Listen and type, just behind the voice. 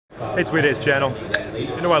Hey, Mrtweeday's channel.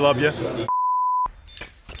 You know I love you.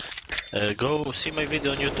 Go see my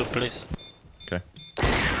video on YouTube, please. Okay.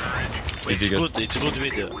 It's good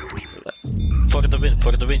video. For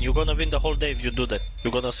the win. You're gonna win the whole day if you do that.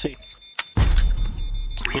 You're gonna see.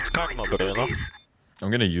 Good karma, bro, you know?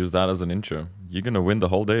 I'm gonna use that as an intro. You're gonna win the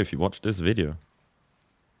whole day if you watch this video.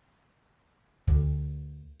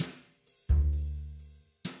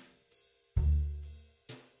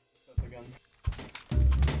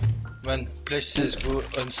 Man, play CSGO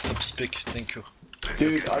and stop speak, thank you.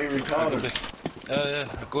 Dude, are you retarded? Yeah,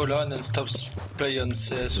 go LAN and stop play on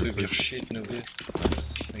CS with your shit, newbie.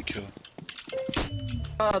 Thank you.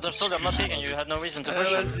 Oh, I'm sorry, I'm not taking you, you had no reason to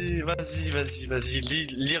push Vas-y,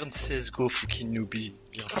 learn CSGO, fucking newbie.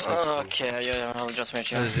 Learn CSGO. Okay, yeah, I'll just make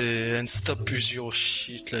you. Vas-y, and stop use your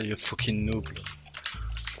shit, like, you fucking noob.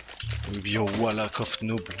 With your wallach of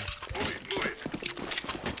noob.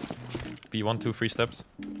 B, 1, 2, 3 steps.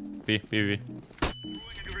 B.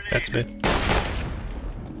 That's B. 2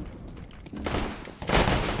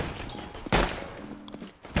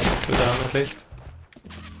 down at least.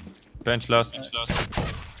 Bench last.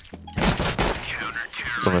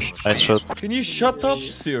 So much. Nice shot. Can you shut up,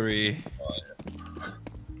 Siri?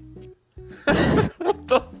 What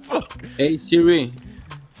the fuck? Hey Siri.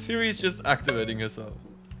 Siri's just activating herself.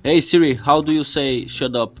 Hey Siri, how do you say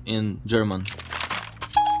shut up in German?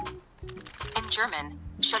 In German,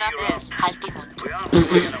 shut up is halt die Mund.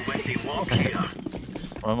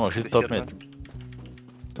 One more, she's top mid.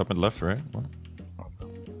 Top and left, right? What?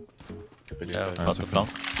 Yeah, Nice, not the okay. flank.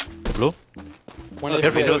 Blue?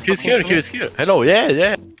 Careful, he's here. Hello, yeah.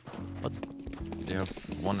 They have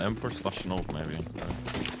one M4 slash nope, maybe.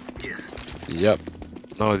 Yep.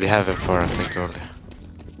 No, they have him for I think only.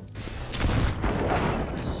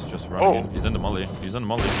 He's just running in. He's in the molly.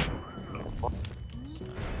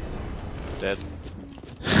 Dead.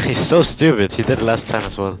 He's so stupid. He did it last time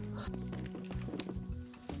as well.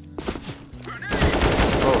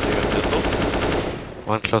 Oh, he got pistols?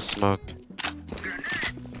 One close smoke.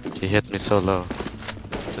 He hit me so low.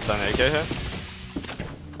 Is that an AK here?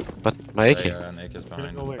 But my AK. Yeah, an AK is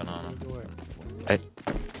behind the banana.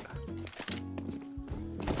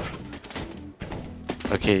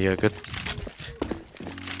 Okay, you're good.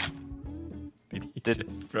 Did he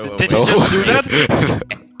just throw away? Did you just do that?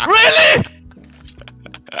 Really?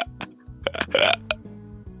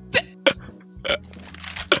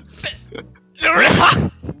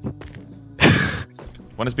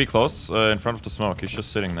 One is B close, in front of the smoke. He's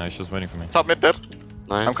just sitting there. He's just waiting for me. Top mid dead.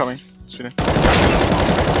 Nice. I'm coming. Sweden.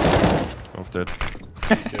 Both dead.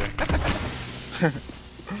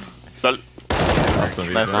 Lol. That's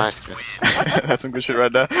some Nice, guys. That's some good shit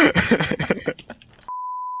right there.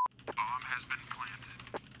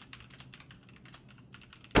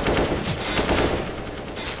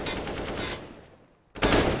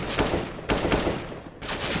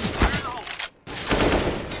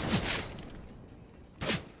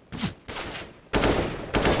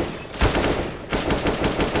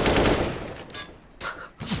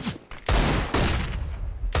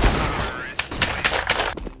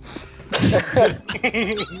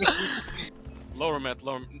 Lower mid,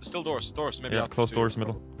 still doors, maybe. Yeah, close doors,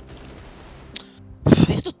 middle.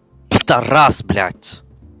 Finns du taras, blять?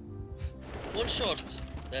 One short.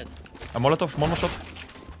 Dead. A Molotov, one more shot.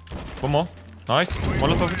 One more. Nice.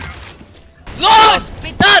 Molotov. Lost!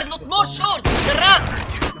 Pitar, not more short! The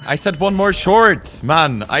rat! I said one more short,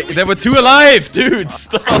 man. There were 2 alive, dude.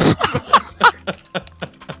 Stop.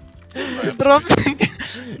 Dropping.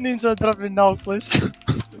 Ninja dropping now, please.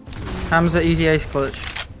 Hamza easy ace clutch.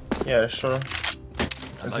 Yeah, sure.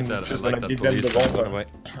 I like that. I like that policeman, by the way.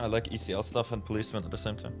 I like ECL stuff and policeman at the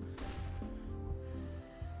same time.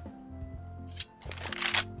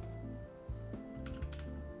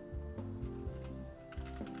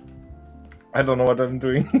 I don't know what I'm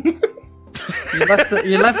doing. You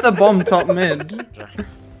left the bomb top mid.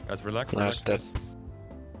 Guys, relax. Nice, dead.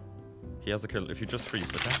 He has a kill. If you just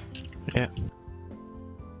freeze, okay? Yeah.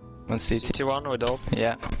 One CT. CT1 with ult?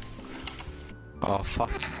 Yeah. Oh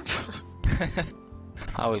fuck.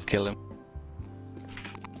 I will kill him.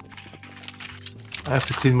 I have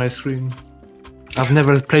to clean my screen. I've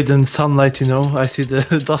never played in sunlight, you know. I see the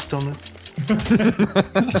dust on it.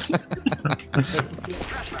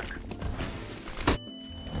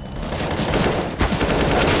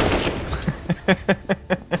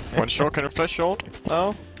 One short, can you flash short?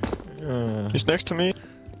 No? He's next to me.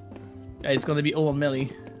 Yeah, it's gonna be all Millie.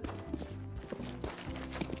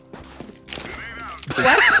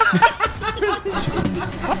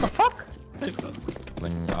 What the fuck?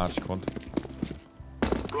 Playing Arch Quad.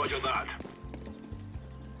 Roger that.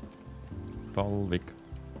 Valvik.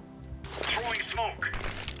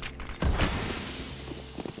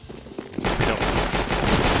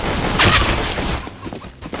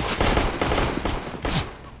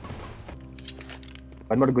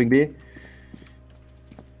 One more going B.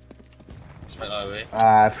 Away.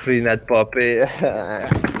 Ah, free net puppy. What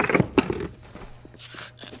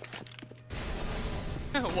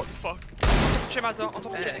the fuck? On top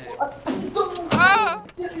of Jennings. Ah!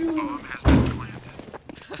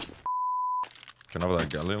 Can I have that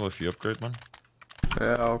Galileo if you upgrade, man?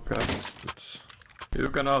 Yeah, okay. You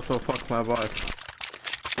can also fuck my wife.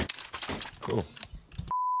 Cool.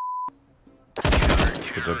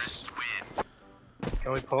 Good job.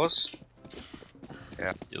 Can we pause?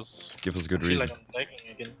 Yeah. Yes. Give us a good I feel reason. like I'm lagging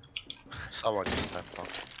again. Someone is that fuck.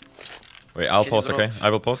 Wait, I'll Can you pause, okay? drop? I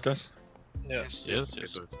will pause, guys. Yes.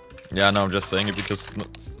 Yeah, no, I'm just saying it because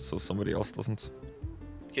so somebody else doesn't.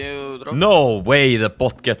 Can you drop? No way the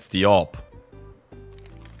bot gets the op.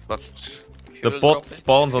 But The bot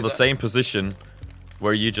spawns on the same position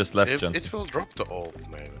where you just left, Jensen. it will drop the ult,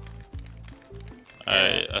 maybe.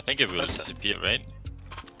 I think it will disappear, right?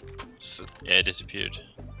 Yeah, it disappeared.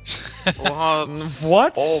 What?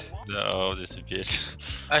 What? Oh. No, disappeared.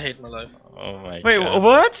 I hate my life. Oh my Wait, god.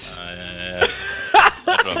 what? Jeg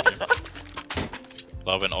droppede det.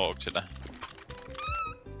 Drop en ork til dig.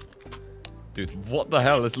 Dude, what the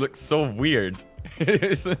hell? This looks so weird.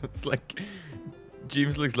 It's like...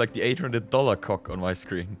 James looks like the $800 cock on my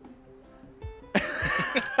screen.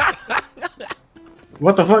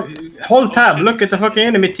 What the fuck? Hold tab, look at the fucking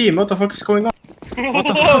enemy team. What the fuck is going on? What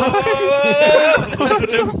the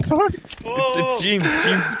fuck? It's James.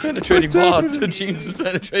 James is penetrating bots. James is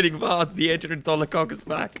penetrating bots. The $800 cock is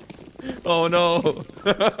back. Oh no.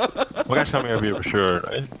 One guy's coming over here for sure,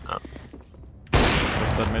 right? No.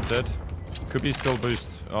 Left that mid dead. Could be still boost.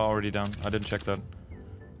 Oh, already down. I didn't check that.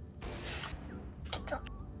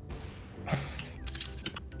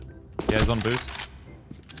 Yeah, he's on boost.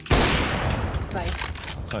 Nice.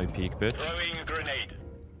 That's how you peek, bitch. Throwing a grenade.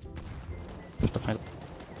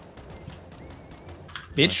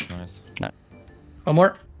 Bitch. Nice. One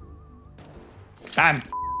more. Bam.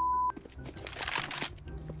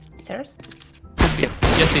 Stairs? Yep.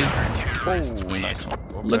 Yes, it is. Oh, nice one.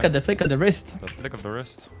 Okay. Look at the flick of the wrist. The flick of the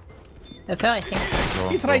wrist. That's how I think.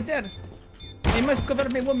 He's right there. He must cover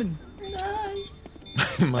me, woman. Nice.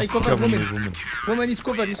 Must cover cover woman. me, woman. Woman is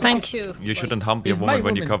covered. He's Thank you. You shouldn't hump your It's woman my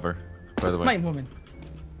when you woman. cover, by the way. My woman.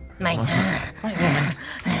 Mine. My woman.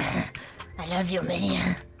 I love you, Millie.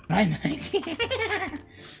 I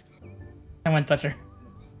won't touch her.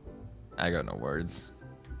 I got no words.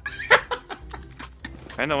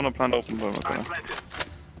 I know when I'm planning to open, but okay.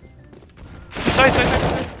 Side.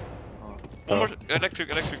 One more. Electric.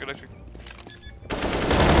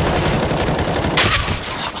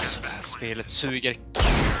 Alltså det här spelet suger.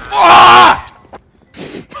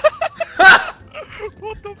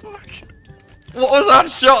 What the fuck? What was that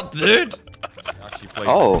shot, dude? Actually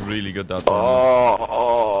played really good that time.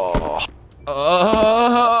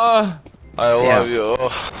 I love you.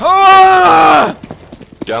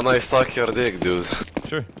 Can I suck your dick, dude?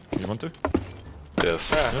 Sure. You want to?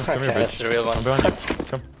 Yes. Yeah, come here, That's bitch. the real one. I'm behind you.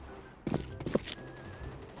 Come.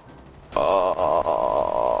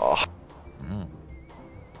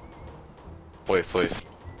 Wait.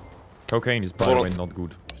 Cocaine is, by the way, not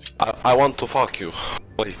good. I want to fuck you.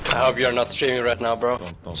 Wait. I hope you're not streaming right now, bro.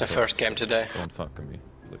 Don't It's my fuck. first game today. Don't fuck me,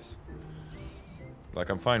 please. Like,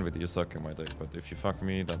 I'm fine with you sucking my dick, but if you fuck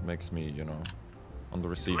me, that makes me, you know, on the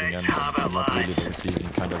receiving end. I'm not really the receiving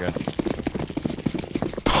kind of guy.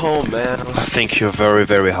 Oh man. I think you're very,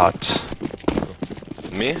 very hot.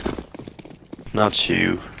 Me? Not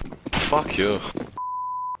you. Fuck you.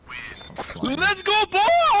 Let's go,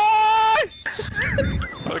 boys!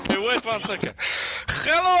 Okay, wait 1 second.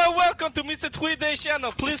 Hello and welcome to Mrtweeday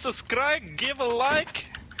channel. Please subscribe, give a like,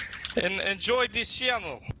 and enjoy this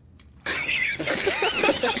channel.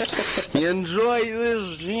 Enjoy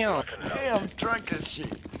this channel. Hey, I'm drunk as shit.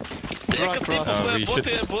 Take a sip of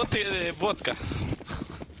vodka.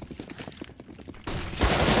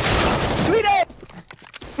 Mrtweeday!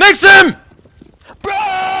 Next him! Bro!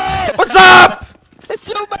 What's up? It's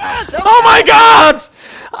so bad! Oh my god!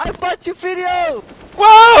 I watched your video!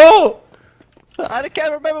 Whoa! I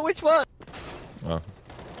can't remember which one. Oh,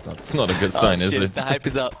 that's not a good sign, is it? The hype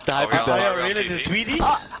is up. The hype is up. Are you really the Tweedy?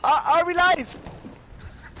 Are we live?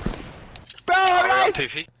 Bro, are we live?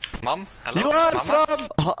 TV. Mom, hello. You are from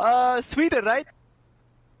Sweden, right?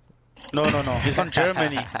 No. He's from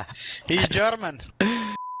Germany. He's German.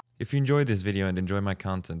 If you enjoyed this video and enjoy my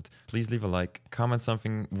content, please leave a like, comment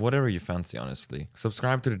something, whatever you fancy, honestly.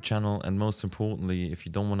 Subscribe to the channel, and most importantly, if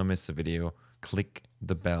you don't want to miss a video, click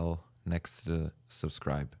the bell next to the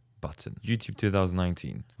subscribe button. YouTube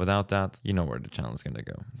 2019. Without that, you know where the channel is gonna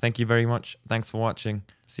go. Thank you very much. Thanks for watching.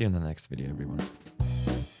 See you in the next video, everyone.